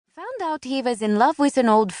out he was in love with an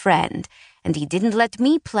old friend, and he didn't let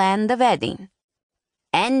me plan the wedding.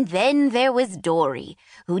 And then there was Dory,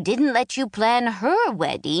 who didn't let you plan her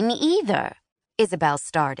wedding either, Isabel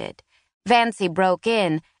started. Vancy broke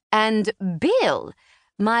in, and Bill,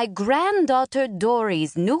 my granddaughter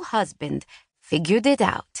Dory's new husband, figured it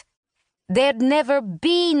out. There'd never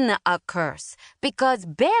been a curse, because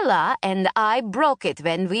Bella and I broke it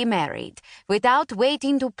when we married, without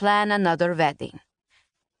waiting to plan another wedding.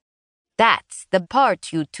 That's the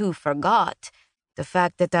part you two forgot. The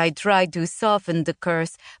fact that I tried to soften the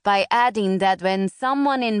curse by adding that when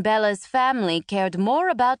someone in Bella's family cared more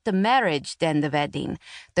about the marriage than the wedding,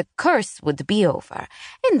 the curse would be over,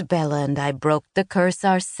 and Bella and I broke the curse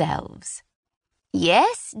ourselves.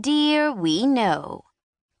 Yes, dear, we know.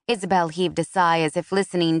 Isabel heaved a sigh as if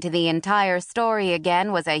listening to the entire story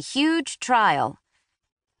again was a huge trial.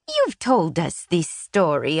 You've told us this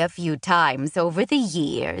story a few times over the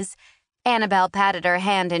years. Annabelle patted her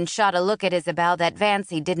hand and shot a look at Isabel that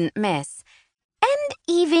Vancy didn't miss. And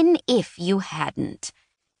even if you hadn't,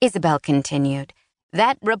 Isabel continued,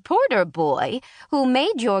 that reporter boy who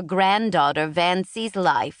made your granddaughter Vancy's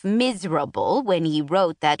life miserable when he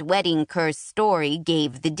wrote that wedding curse story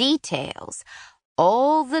gave the details.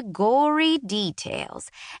 All the gory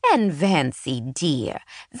details. And Vancy, dear,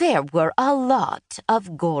 there were a lot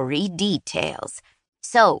of gory details.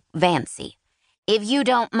 So, Vancy, if you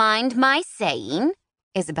don't mind my saying,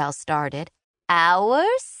 Isabel started. Our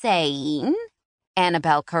saying,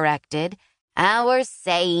 Annabelle corrected. Our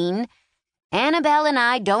saying. Annabelle and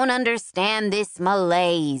I don't understand this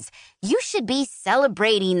malaise. You should be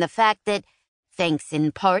celebrating the fact that, thanks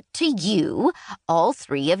in part to you, all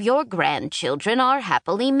 3 of your grandchildren are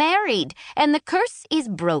happily married, and the curse is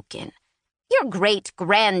broken. Your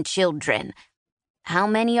great-grandchildren. How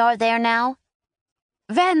many are there now?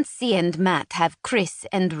 Vancy and Matt have Chris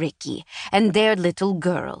and Ricky, and their little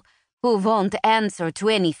girl, who won't answer to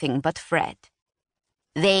anything but Fred.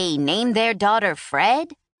 They named their daughter Fred?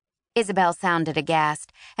 Isabel sounded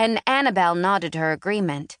aghast, and Annabelle nodded her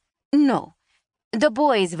agreement. No. The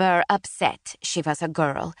boys were upset she was a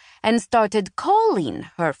girl and started calling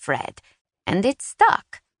her Fred, and it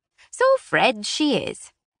stuck. So Fred she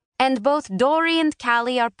is. And both Dory and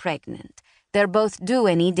Callie are pregnant. They're both due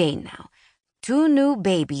any day now. 2 new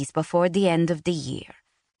babies before the end of the year.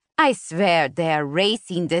 I swear they're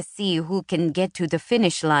racing to see who can get to the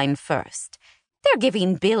finish line first. They're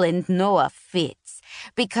giving Bill and Noah fits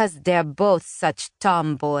because they're both such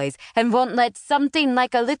tomboys and won't let something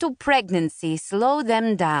like a little pregnancy slow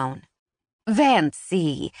them down.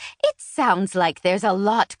 Vancy, it sounds like there's a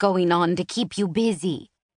lot going on to keep you busy,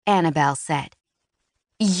 Annabelle said.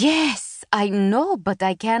 Yes, I know, but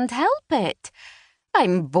I can't help it.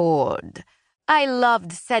 I'm bored. I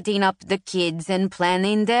loved setting up the kids and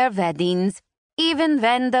planning their weddings, even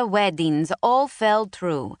when the weddings all fell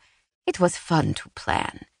through. It was fun to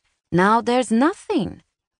plan. Now there's nothing.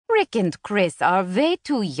 Rick and Chris are way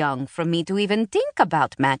too young for me to even think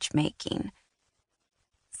about matchmaking.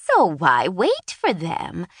 So why wait for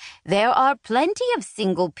them? There are plenty of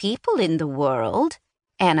single people in the world,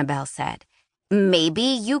 Annabelle said. Maybe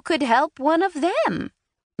you could help one of them.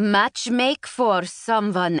 Matchmake for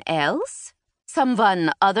someone else?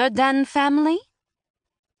 Someone other than family?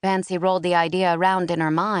 Vancy rolled the idea around in her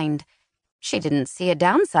mind. She didn't see a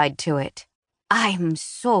downside to it. I'm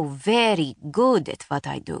so very good at what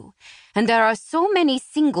I do, and there are so many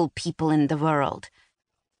single people in the world.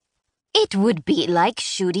 It would be like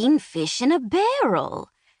shooting fish in a barrel,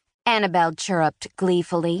 Annabelle chirruped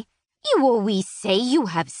gleefully. You always say you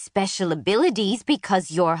have special abilities because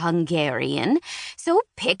you're Hungarian, so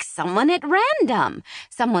pick someone at random,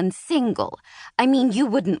 someone single. I mean, you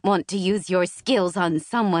wouldn't want to use your skills on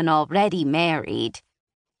someone already married.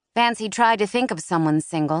 Vancy tried to think of someone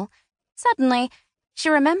single. Suddenly, she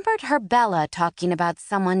remembered her Bella talking about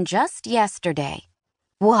someone just yesterday.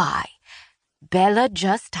 Why? Bella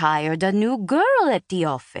just hired a new girl at the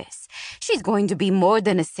office. She's going to be more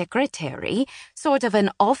than a secretary, sort of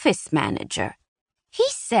an office manager. He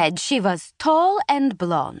said she was tall and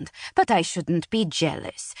blonde, but I shouldn't be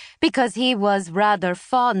jealous, because he was rather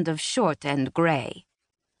fond of short and gray.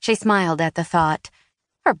 She smiled at the thought.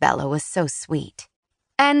 Her Bella was so sweet.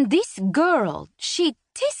 And this girl, she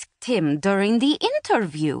tisked him during the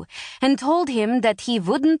interview and told him that he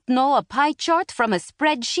wouldn't know a pie chart from a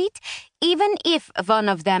spreadsheet even if one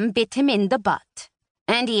of them bit him in the butt.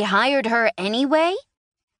 And he hired her anyway?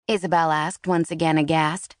 Isabel asked, once again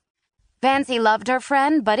aghast. Vancy loved her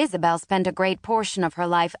friend, but Isabel spent a great portion of her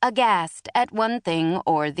life aghast at one thing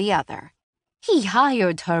or the other. He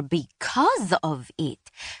hired her because of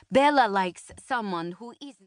it. Bella likes someone who isn't...